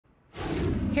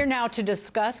Here now to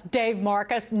discuss, Dave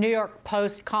Marcus, New York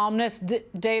Post columnist.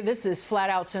 Dave, this is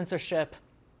flat-out censorship.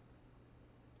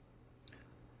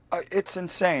 It's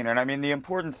insane. And I mean, the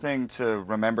important thing to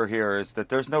remember here is that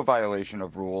there's no violation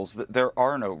of rules. There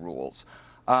are no rules.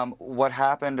 What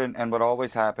happened and what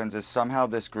always happens is somehow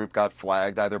this group got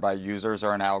flagged either by users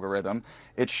or an algorithm.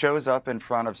 It shows up in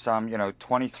front of some,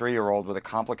 23-year-old with a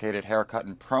complicated haircut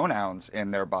and pronouns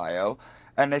in their bio.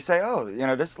 And they say, oh,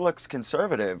 this looks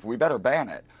conservative. We better ban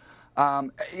it.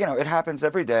 It happens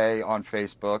every day on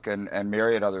Facebook and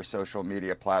myriad other social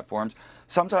media platforms.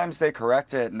 Sometimes they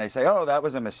correct it and they say, oh, that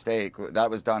was a mistake.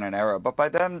 That was done in error. But by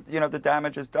then, the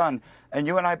damage is done. And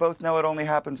you and I both know it only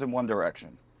happens in one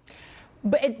direction.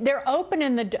 But they're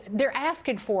they're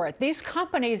asking for it. These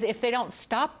companies, if they don't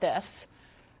stop this,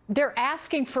 they're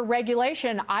asking for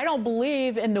regulation. I don't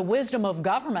believe in the wisdom of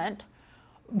government,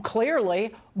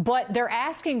 clearly, but they're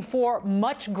asking for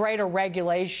much greater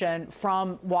regulation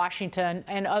from Washington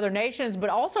and other nations, but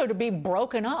also to be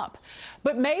broken up.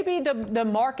 But maybe the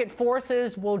market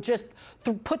forces will just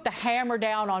put the hammer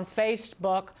down on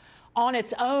Facebook on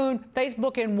its own.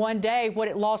 Facebook in one day,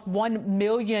 it lost 1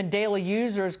 million daily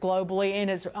users globally, and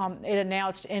it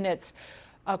announced in its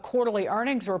quarterly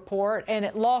earnings report, and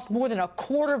it lost more than a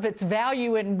quarter of its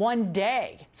value in one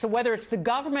day. So whether it's the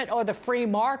government or the free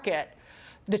market,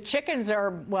 the chickens are,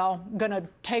 well, going to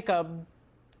take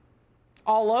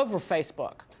all over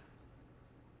Facebook.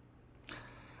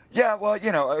 Yeah, well,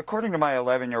 according to my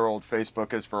 11-year-old,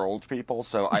 Facebook is for old people,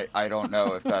 so I don't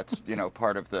know if that's,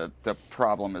 part of the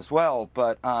problem as well.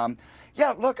 But,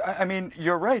 yeah, look, I mean,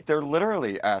 you're right. They're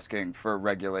literally asking for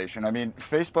regulation. I mean,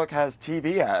 Facebook has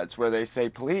TV ads where they say,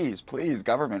 please, please,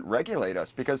 government, regulate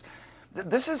us, because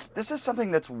this is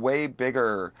something that's way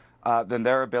bigger than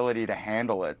their ability to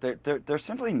handle it. They're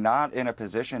simply not in a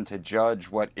position to judge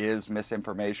what is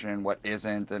misinformation and what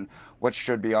isn't, and what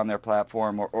should be on their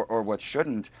platform or what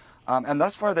shouldn't. And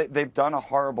thus far, they've done a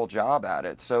horrible job at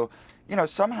it. So,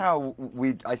 somehow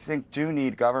I think, do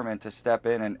need government to step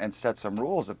in and set some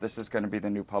rules if this is going to be the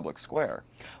new public square.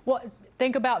 Well,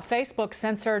 think about Facebook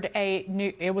censored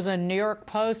it was a New York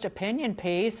Post opinion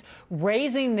piece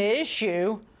raising the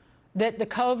issue that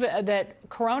that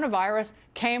coronavirus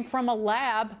came from a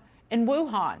lab in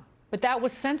Wuhan, but that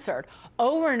was censored.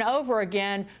 Over and over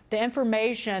again, the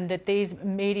information that these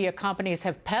media companies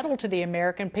have peddled to the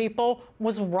American people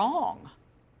was wrong.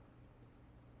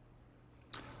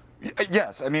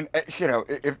 Yes, I mean,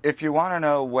 if you want to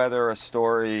know whether a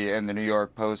story in the New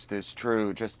York Post is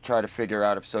true, just try to figure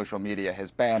out if social media has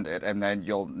banned it, and then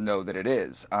you'll know that it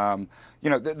is.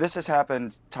 This has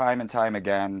happened time and time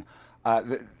again.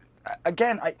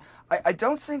 Again, I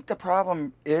don't think the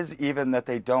problem is even that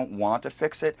they don't want to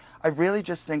fix it. I really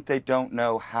just think they don't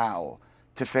know how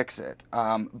to fix it.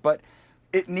 But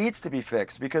it needs to be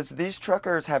fixed because these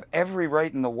truckers have every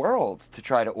right in the world to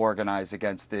try to organize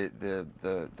against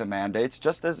the mandates,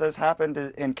 just as has happened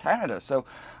in Canada. So,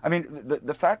 I mean,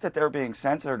 the fact that they're being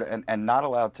censored and not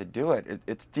allowed to do it,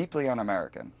 it's deeply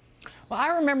un-American. Well, I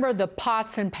remember the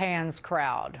pots and pans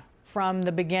crowd from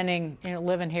the beginning,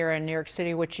 living here in New York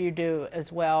City, which you do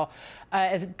as well,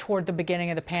 toward the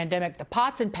beginning of the pandemic. The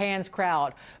pots and pans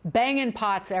crowd, banging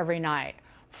pots every night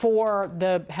for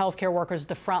the healthcare workers,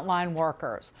 the frontline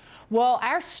workers. Well,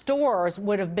 our stores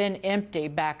would have been empty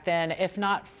back then if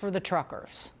not for the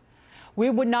truckers. We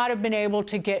would not have been able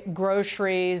to get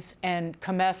groceries and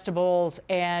comestibles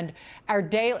and our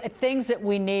daily things that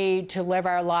we need to live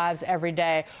our lives every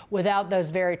day without those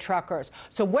very truckers.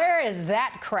 So where is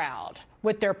that crowd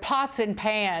with their pots and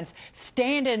pans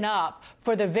standing up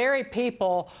for the very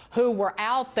people who were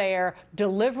out there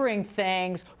delivering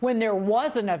things when there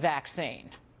wasn't a vaccine?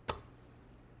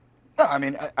 No, I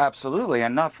mean, absolutely,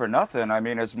 and not for nothing. I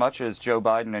mean, as much as Joe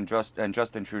Biden and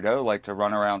Justin Trudeau like to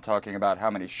run around talking about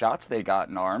how many shots they got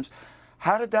in arms,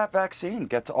 how did that vaccine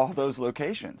get to all those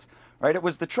locations? Right? It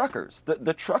was the truckers.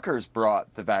 The truckers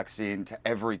brought the vaccine to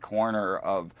every corner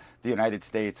of the United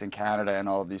States and Canada and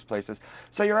all of these places.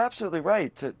 So you're absolutely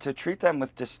right. To treat them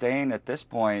with disdain at this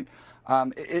point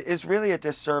is really a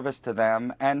disservice to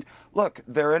them. And look,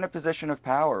 they're in a position of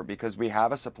power because we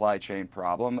have a supply chain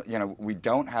problem. We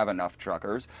don't have enough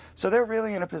truckers. So they're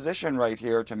really in a position right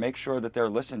here to make sure that they're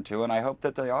listened to, and I hope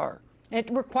that they are.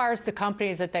 It requires the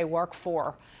companies that they work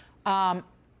for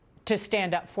to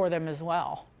stand up for them as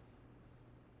well.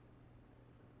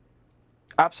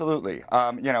 Absolutely.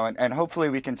 And hopefully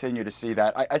we continue to see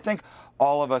that. I think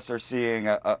all of us are seeing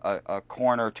a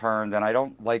corner turned, and I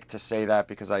don't like to say that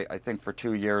because I think for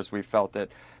 2 years we felt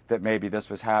that maybe this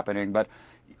was happening. But,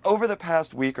 over the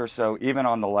past week or so, even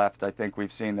on the left, I think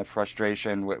we've seen the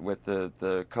frustration with the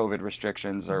COVID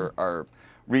restrictions are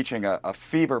reaching a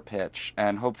fever pitch,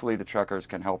 and hopefully the truckers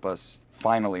can help us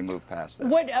finally move past that.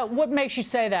 What makes you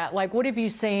say that? Like, what have you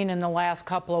seen in the last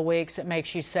couple of weeks that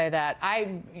makes you say that?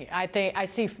 I think I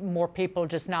see more people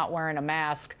just not wearing a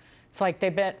mask. It's like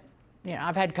they've been, you know,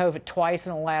 I've had COVID twice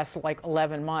in the last like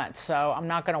 11 months, so I'm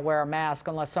not going to wear a mask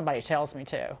unless somebody tells me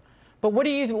to. But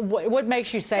what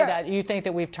makes you say that? You think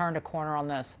that we've turned a corner on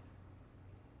this?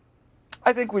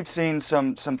 I think we've seen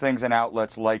some things in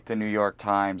outlets like the New York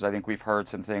Times. I think we've heard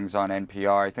some things on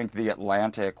NPR. I think The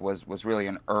Atlantic was really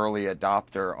an early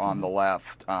adopter on the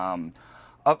left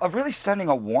of really sending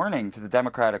a warning to the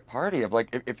Democratic Party of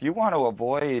like, if you want to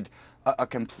avoid a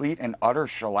complete and utter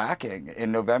shellacking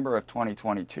in November of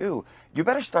 2022, you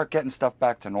better start getting stuff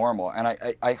back to normal. And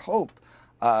I hope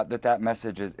that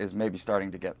message is maybe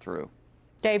starting to get through.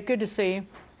 Dave, good to see you.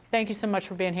 Thank you so much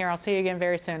for being here. I'll see you again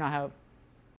very soon, I hope.